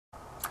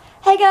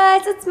Hey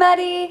guys, it's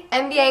Maddie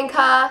and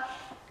Bianca,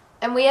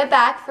 and we are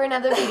back for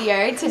another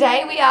video.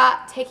 Today we are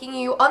taking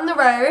you on the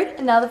road,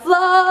 another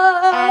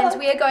vlog, and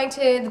we are going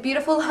to the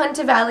beautiful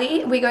Hunter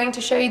Valley. We're going to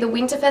show you the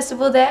winter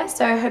festival there,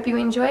 so I hope you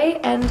enjoy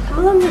and come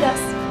along with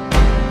us.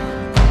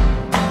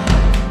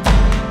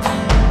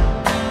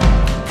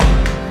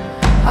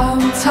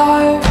 I'm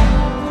tired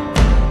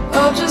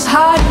of just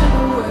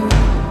hiding away.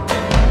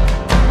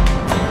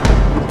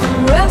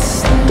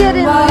 Get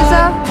in,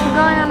 loser. We're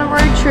going on a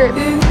road trip.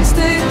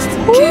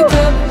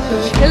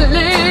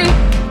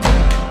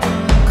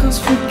 Cause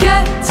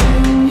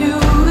forgetting you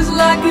is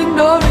like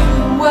ignoring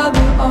the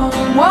weather.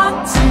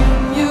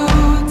 Wanting you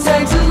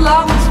takes as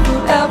long as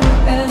forever.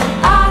 And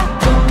I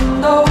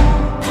don't know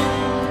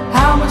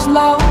how much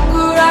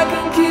longer I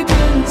can keep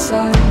it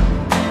inside.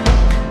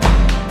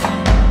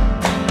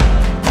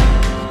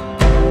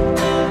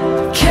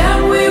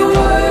 Can we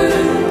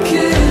work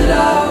it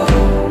out?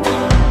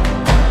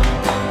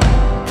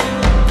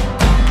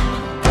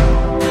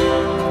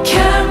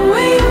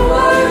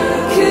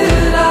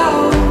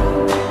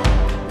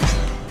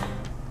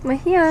 We're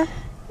here.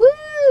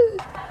 Woo!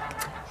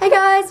 Hey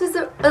guys,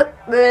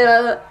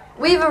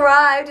 we've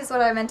arrived is what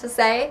I meant to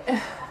say.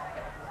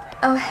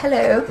 Oh,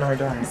 hello. No,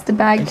 don't. It's the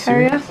bag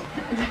carrier.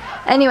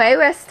 Anyway,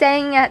 we're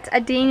staying at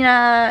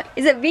Adina.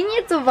 Is it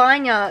Vineyards or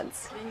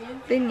Vineyards?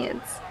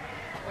 Vineyards.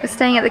 We're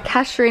staying at the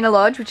Casuarina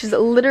Lodge, which is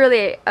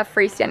literally a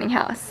freestanding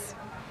house.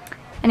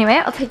 Anyway,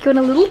 I'll take you on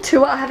a little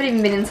tour. I haven't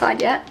even been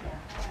inside yet.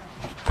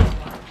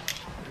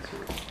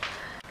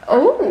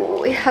 Oh,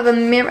 we have a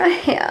mirror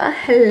here.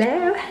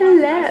 Hello,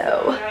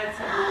 hello.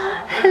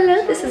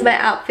 Hello, this is my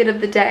outfit of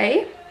the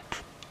day.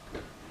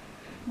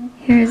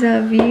 Here's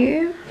our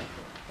view.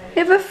 We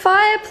have a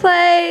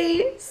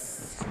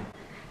fireplace.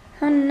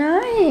 How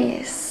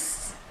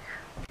nice.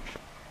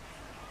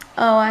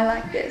 Oh, I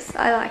like this.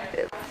 I like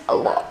this a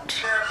lot.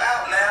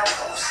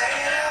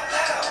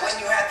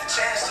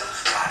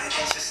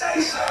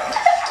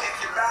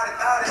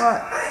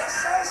 What?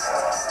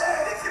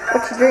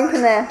 What you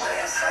drinking there?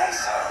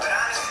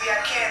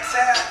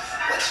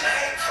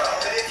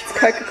 It's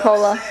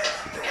Coca-Cola.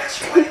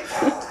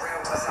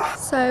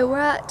 So we're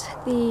at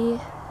the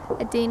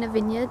Adina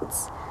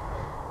Vineyards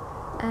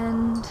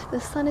and the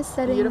sun is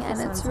setting beautiful and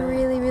it's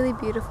really, really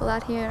beautiful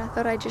out here. I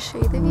thought I'd just show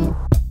you the view.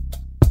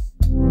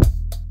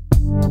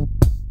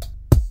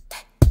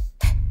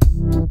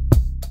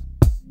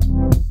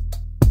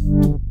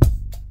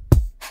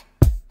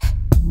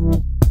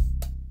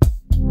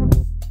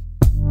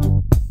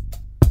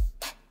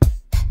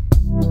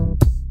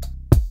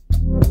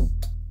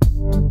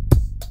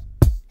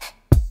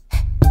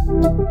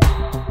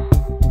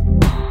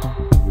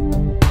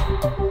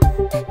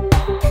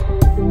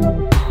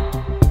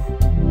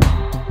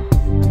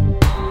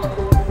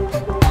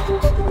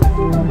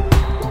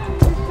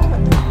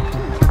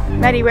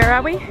 Maddie, where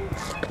are we?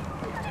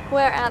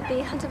 We're at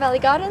the Hunter Valley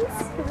Gardens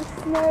for the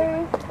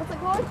snow, what's it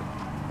called?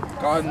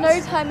 Gardens.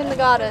 Snow time in the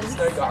gardens.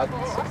 Snow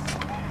gardens.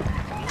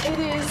 It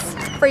is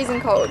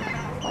freezing cold,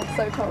 like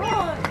so cold.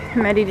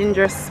 Maddie didn't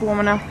dress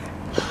warm enough.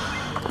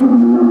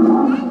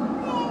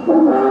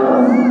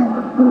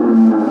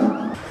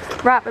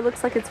 Wrap, it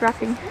looks like it's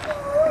wrapping.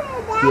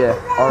 Yeah,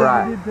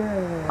 alright.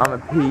 I'm a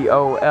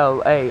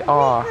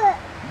P-O-L-A-R.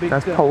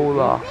 That's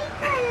polar.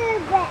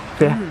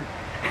 Yeah.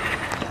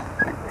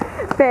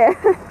 Fair.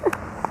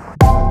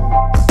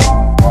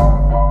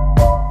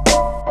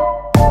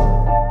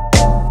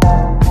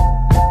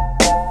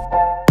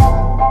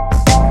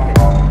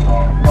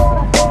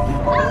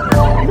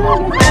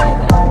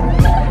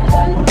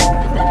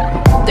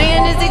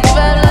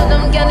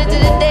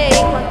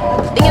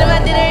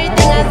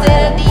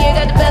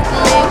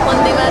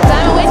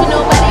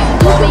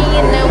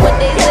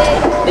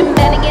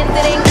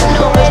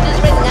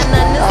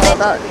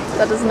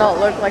 That does not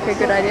look like a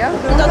good idea.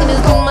 I'm talking this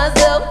to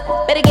myself.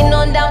 Better get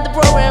on down with the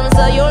program and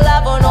sell your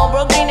life on no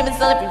broke green. Even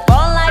selling free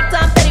fall like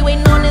Tom Petty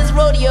waiting on this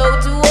rodeo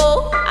too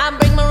old. I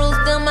break my rules,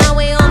 still my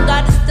way home.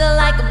 God is still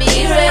like a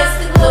bee. Race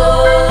to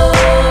glow.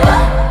 The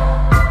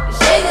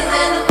shakers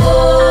and the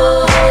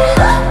gold.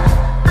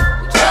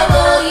 We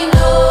trouble, you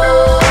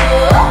know.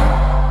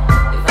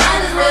 We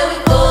find us where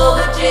we go.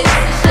 We chase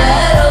the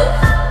shadows.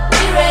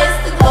 We race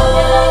to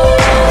glow.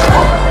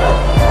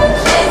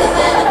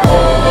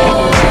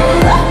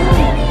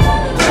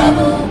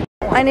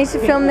 I need to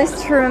film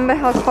this to remember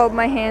how cold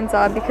my hands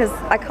are because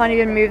I can't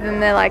even move them.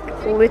 They're like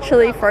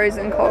literally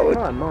frozen cold.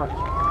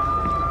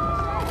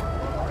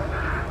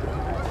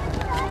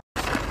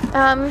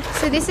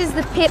 So this is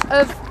the pit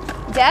of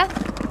death,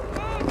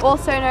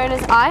 also known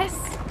as ice.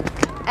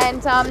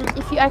 And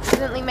if you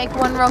accidentally make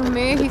one wrong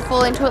move, you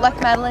fall into it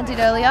like Madeline did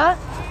earlier.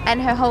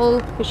 And her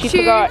whole She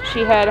forgot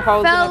she had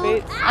holes in her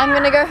boots. I'm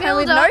gonna go home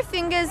with no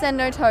fingers and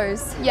no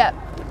toes. Yep.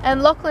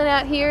 And Lachlan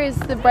out here is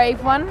the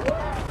brave one.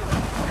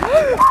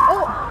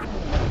 Oh.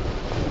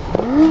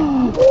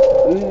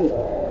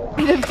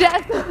 Bit of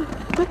death.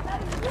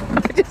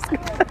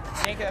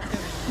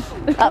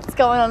 That's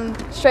going on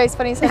Shay's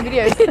Funniest Home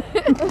Videos.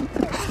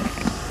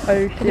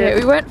 Oh shit. Yeah,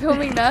 we weren't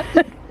filming that.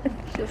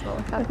 She was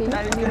not. happy.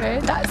 You know,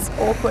 that's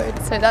awkward.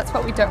 So that's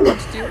what we don't want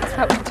to do. That's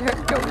why we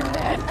don't go in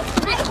there. It's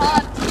a bit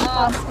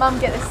hard. Mum,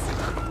 get this.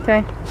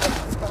 Okay.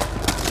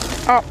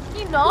 Oh.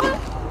 You not?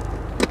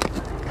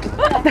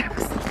 That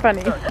was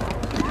funny.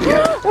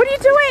 What are you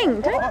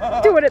doing?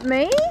 Don't do it at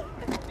me.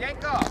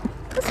 Biannca!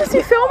 I'm supposed to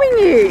be filming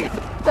you.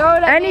 Throw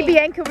it at Only me.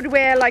 Biannca would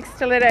wear like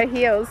stiletto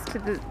heels to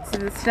the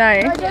snow.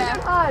 Yeah.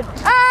 Hard.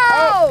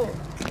 Ow!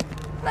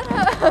 That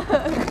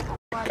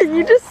hurt.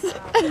 You just.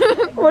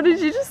 What did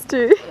you just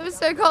do? It was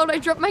so cold I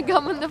dropped my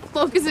gum on the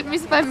floor because it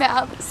missed my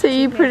mouth. So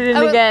you put it in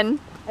again?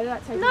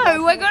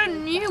 No, I got a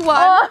new one.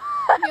 Oh,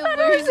 You it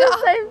was loser. the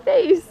same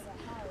face.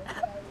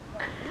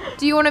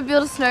 Do you want to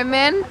build a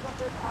snowman?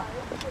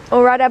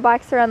 Or ride our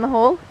bikes around the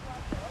hall?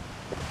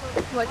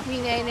 Watch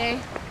me,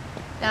 Nene.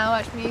 Now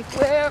watch me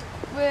whip,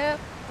 whip.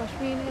 Watch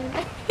me,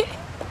 Nene.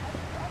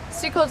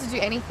 It's too cold to do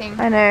anything.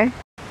 I know.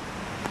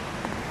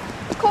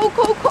 Cold,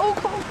 cold, cold,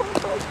 cold, cold,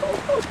 cold, cold,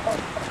 cold, cold.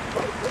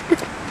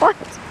 What?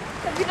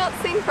 Have you not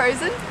seen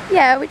Frozen?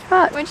 Yeah, which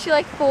part? When she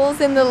like falls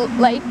in the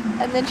lake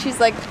and then she's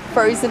like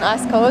frozen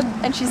ice cold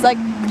and she's like,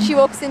 she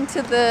walks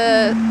into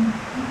the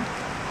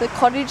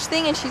cottage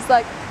thing and she's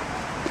like,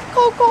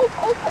 cold, cold,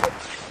 cold, cold.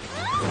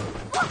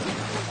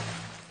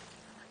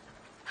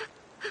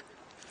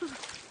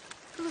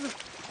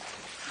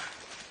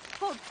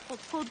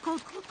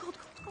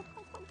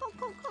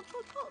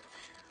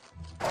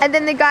 And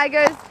then the guy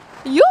goes,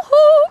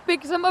 yoo-hoo,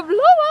 big summer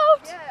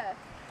blowout. Yeah.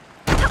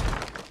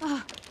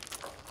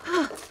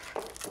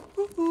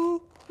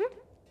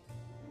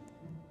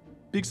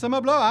 Big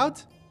summer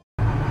blowout?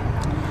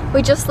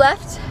 We just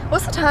left.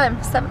 What's the time?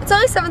 It's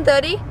only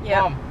 7:30.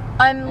 Yeah.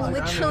 I'm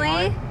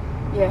literally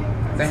Yeah.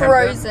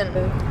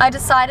 frozen. I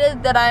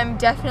decided that I'm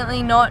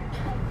definitely not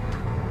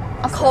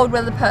a cold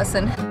weather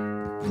person.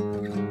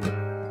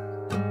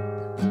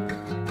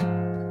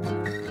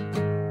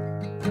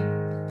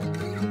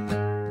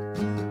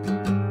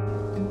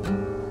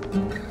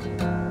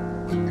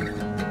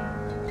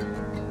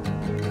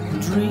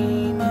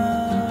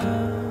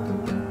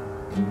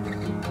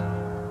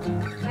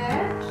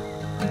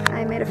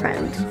 I made a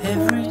friend.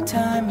 Every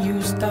time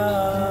you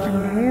start,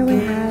 And here we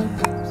have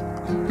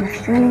an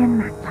Australian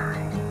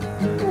magpie.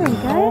 There we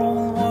go.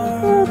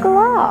 Little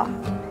galah.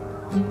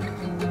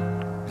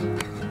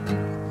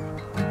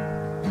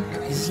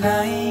 is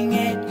lying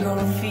at your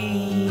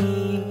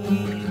feet.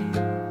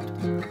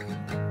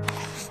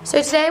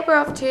 So today we're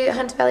off to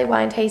Hunter Valley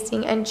wine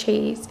tasting and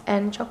cheese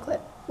and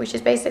chocolate, which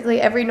is basically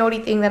every naughty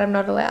thing that I'm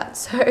not allowed.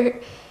 So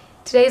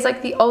today's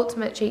like the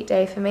ultimate cheat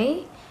day for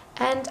me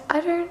and I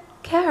don't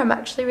care, I'm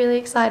actually really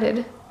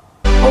excited.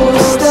 Or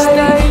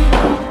stay,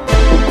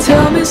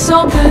 tell me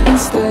something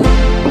instead.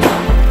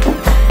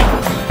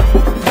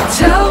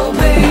 Tell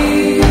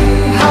me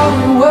how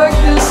we work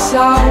this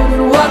out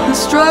and what the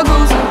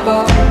struggle's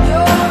about.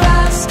 You're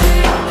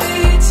asking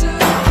me to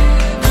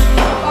give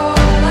you all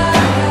I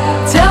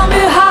have. Tell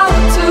me how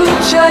to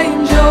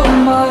change your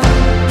mind.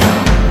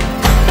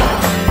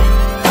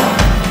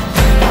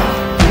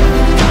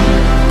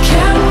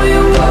 Can we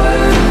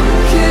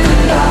work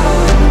it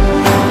out?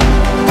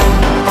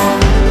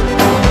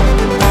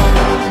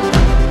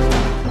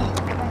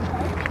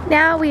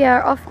 Now we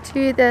are off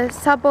to the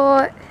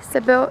Sabor.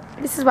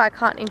 This is why I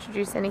can't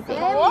introduce anything.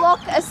 Lock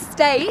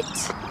Estate,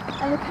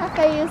 and the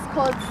cafe is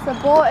called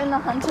Sabor in the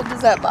Hunter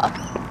Dessert Bar.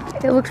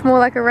 It looked more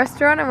like a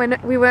restaurant, and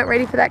we weren't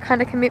ready for that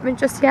kind of commitment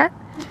just yet.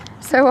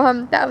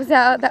 So that was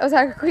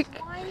our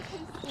quick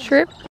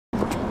trip.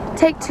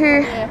 Take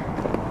two.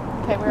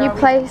 Okay, where New are we?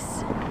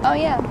 place. Oh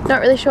yeah.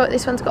 Not really sure what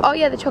this one's called. Oh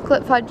yeah, the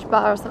chocolate fudge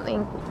bar or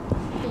something.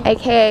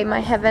 AKA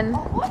my heaven.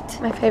 What?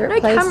 My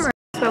favorite place. Camera.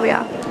 That's where we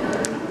are.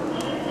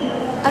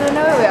 I don't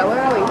know where we are.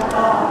 Where are we?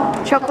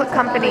 Chocolate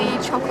Company.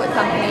 Chocolate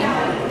Company.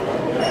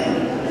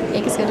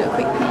 Yeah, just gonna do a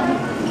quick pan.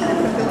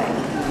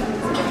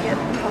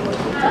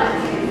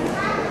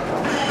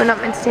 We're not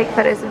meant to take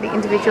photos of the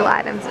individual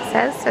items, it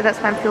says, so that's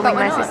why I'm filming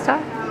my sister.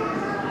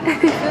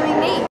 Filming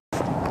me.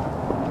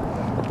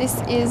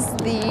 This is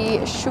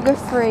the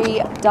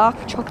sugar-free dark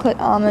chocolate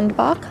almond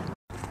bark.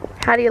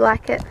 How do you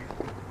like it?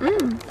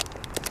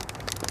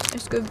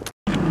 It's good.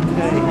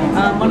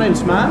 My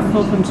name's Matt,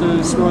 welcome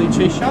to Smiley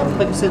Cheese Shop.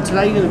 Like I said,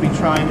 today you're going to be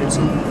trying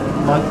some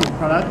local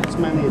products,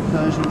 mainly a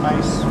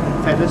Persian-based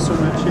feta sort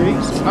of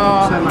cheese.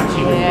 Oh, so much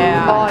you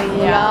yeah. Oh,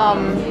 yum.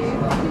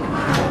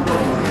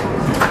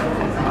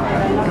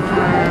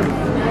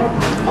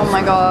 Oh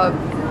my god.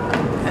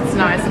 That's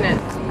nice, isn't it?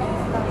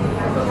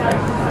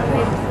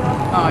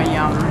 Oh,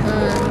 yum.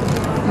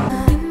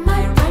 In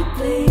my right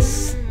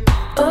place.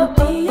 I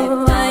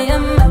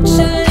am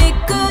actually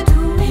good.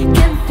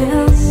 Can't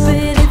help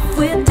it if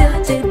we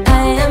did it. I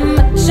am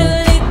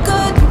actually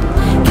good.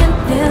 Can't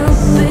help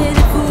it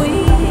if we.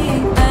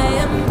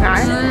 I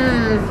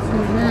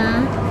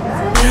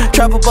am.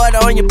 Trouble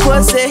butter on your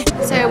pussy.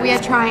 So we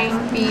are trying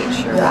the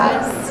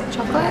Shiraz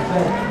chocolate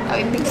that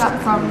we picked up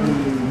from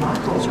the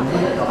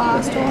chocolate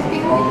bar store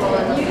thing.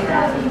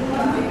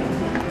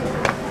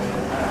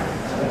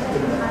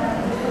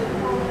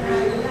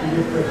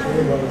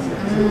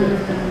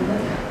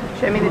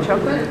 Show me the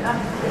chocolate.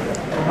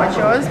 What's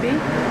yours, B?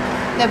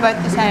 They're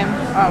both the same.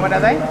 Oh, what are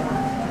they?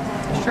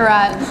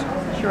 Shiraz.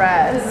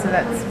 Shiraz. So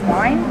that's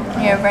wine.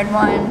 Yeah, red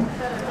wine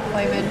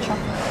flavored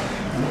chocolate.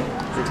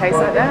 Does it taste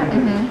like that?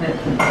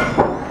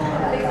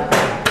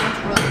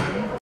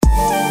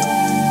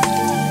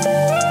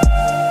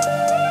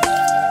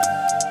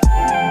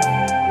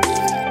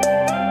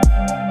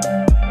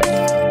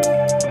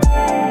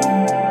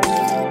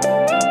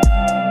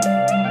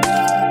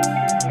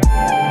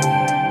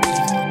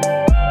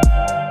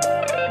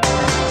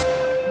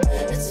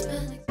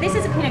 This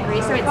is a Pinot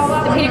Gris, so it's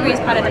the Pinot Gris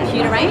part of the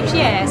Pewter range,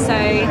 yeah. So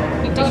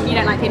you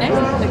don't like Pinot,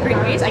 the green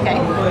Gris, okay.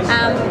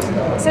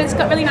 So it's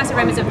got really nice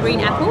aromas of green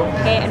apple,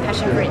 pear, and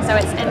passion fruit. So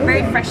it's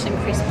very fresh and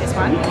crisp, this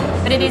one,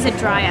 but it is a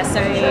drier, so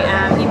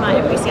you might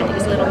appreciate it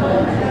just a little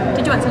more.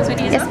 Did you want some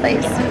sweetie as well?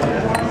 Yes, please. Yeah.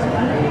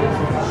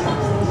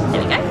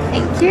 There we go.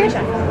 Thank you.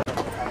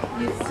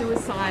 Youth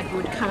suicide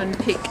would come and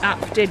pick up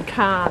dead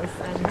cars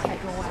and take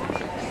them away.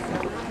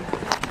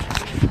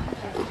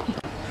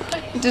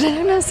 Did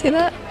anyone else see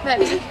that?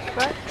 Maddie,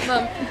 what?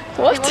 Mum,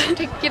 What? you want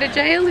to get to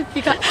jail if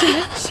you got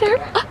to Sure.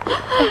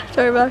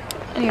 Sorry, bro.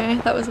 Anyway,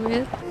 that was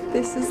weird.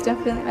 This is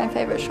definitely my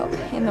favourite shop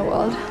in the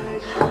world.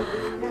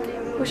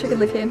 Wish I could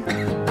live here.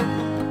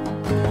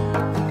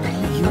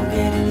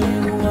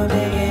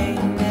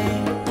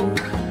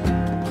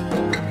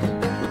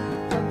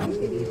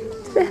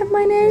 Do they have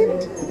my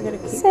name?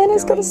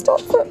 Santa's got to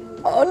stop it.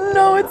 Oh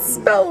no, it's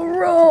spelled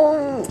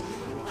wrong.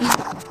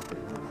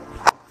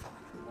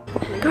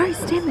 Go,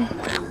 stand there.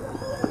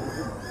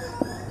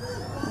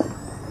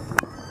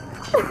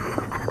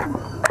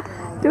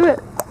 Do it.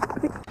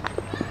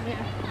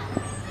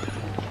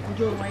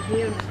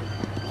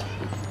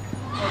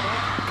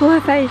 Pull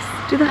her face.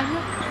 Do that.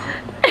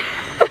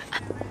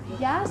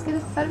 Yeah, get a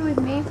photo with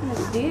me from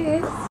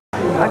this.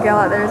 A girl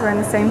out there is wearing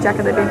the same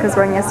jacket that Bianca was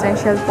wearing yesterday and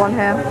she has blonde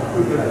hair.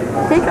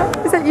 Here you go.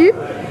 Is that you?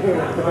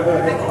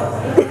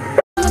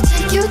 I'ma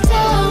take you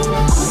down,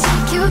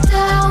 take you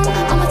down,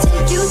 I'ma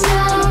take you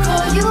down,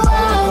 call you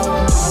out,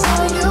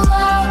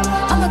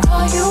 I'ma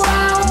call you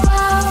out.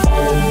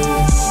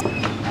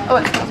 Oh,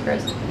 it smells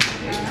gross.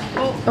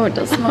 Oh, it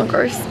does smell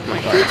gross. Oh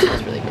my god, it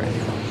smells really gross.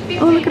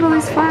 Oh, look at all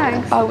these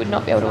flags. I would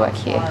not be able to work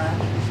here.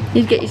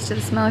 You'd get used to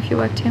the smell if you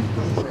worked here.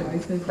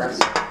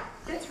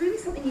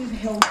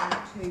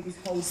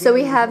 So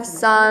we have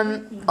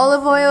some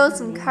olive oil,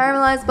 some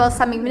caramelized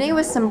balsamic vinegar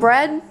with some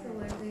bread.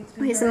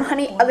 We have some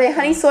honey, are they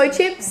honey soy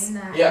chips?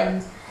 Yeah.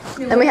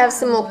 Then we have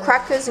some more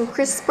crackers and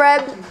crisp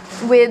bread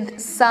with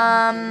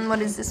some,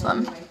 what is this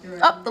one?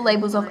 Oh, the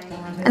label's off.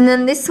 And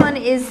then this one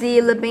is the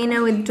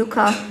labina with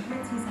dukkha.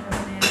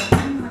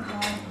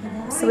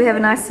 So we have a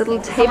nice little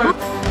table.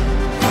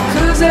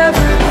 Cause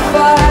every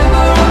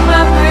fiber of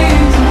my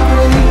brain's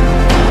afraid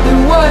that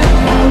what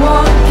you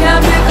want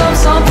can become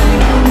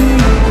something you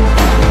need.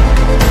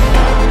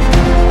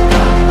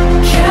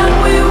 Can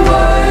we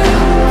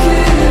work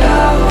it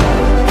out?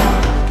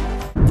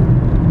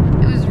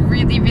 It was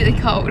really, really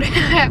cold, I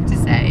have to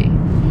say.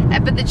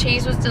 But the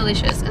cheese was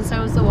delicious, and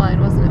so was the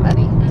wine, wasn't it,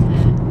 Maddie?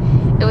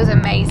 It was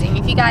amazing.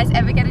 If you guys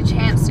ever get a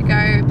chance to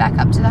go back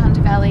up to the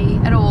Hunter Valley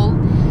at all,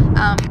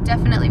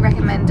 definitely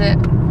recommend it.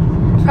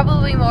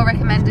 Probably more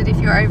recommended if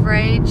you're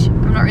overage.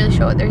 I'm not really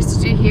sure what there is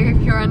to do here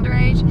if you're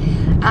underage.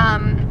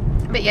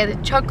 But yeah, the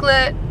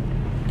chocolate,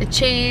 the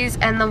cheese,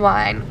 and the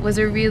wine was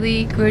a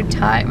really good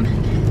time.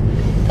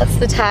 That's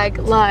the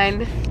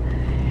tagline.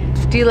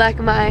 Do you like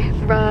my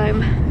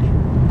rhyme?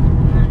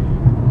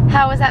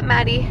 How was that,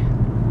 Maddie?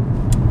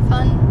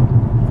 Fun.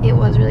 It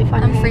was really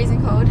fun. I'm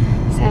freezing cold.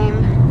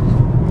 Same.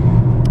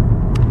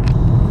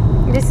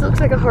 This looks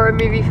like a horror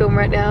movie film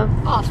right now.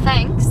 Oh,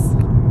 thanks.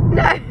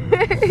 No.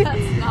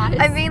 That's nice.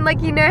 I mean,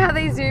 like, you know how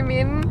they zoom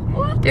in?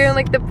 What? They're in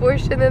like the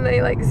bush and then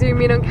they like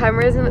zoom in on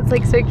cameras and it's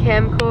like so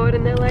camcord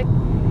and they're like,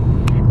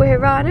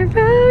 we're on a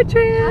road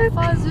trip.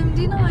 How far zoomed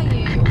in are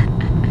you?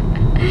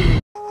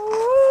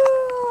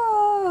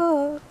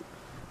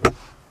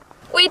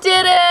 We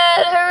did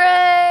it!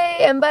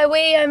 Hooray! And by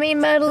we, I mean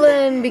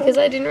Madeline, because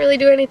I didn't really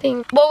do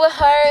anything. Well, we're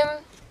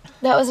home.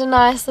 That was a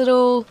nice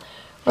little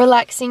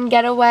relaxing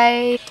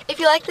getaway. If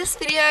you like this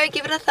video,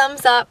 give it a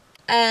thumbs up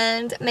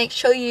and make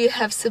sure you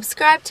have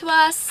subscribed to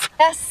us.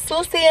 Yes,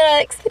 we'll see you in the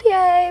next video.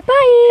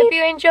 Bye! Hope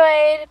you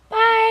enjoyed.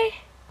 Bye!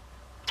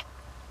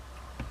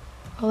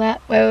 Roll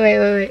out.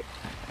 Wait.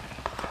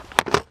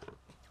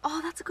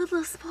 Oh, that's a good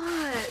little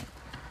spot.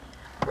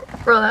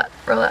 Roll out.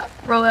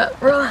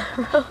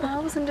 I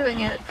wasn't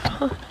doing it.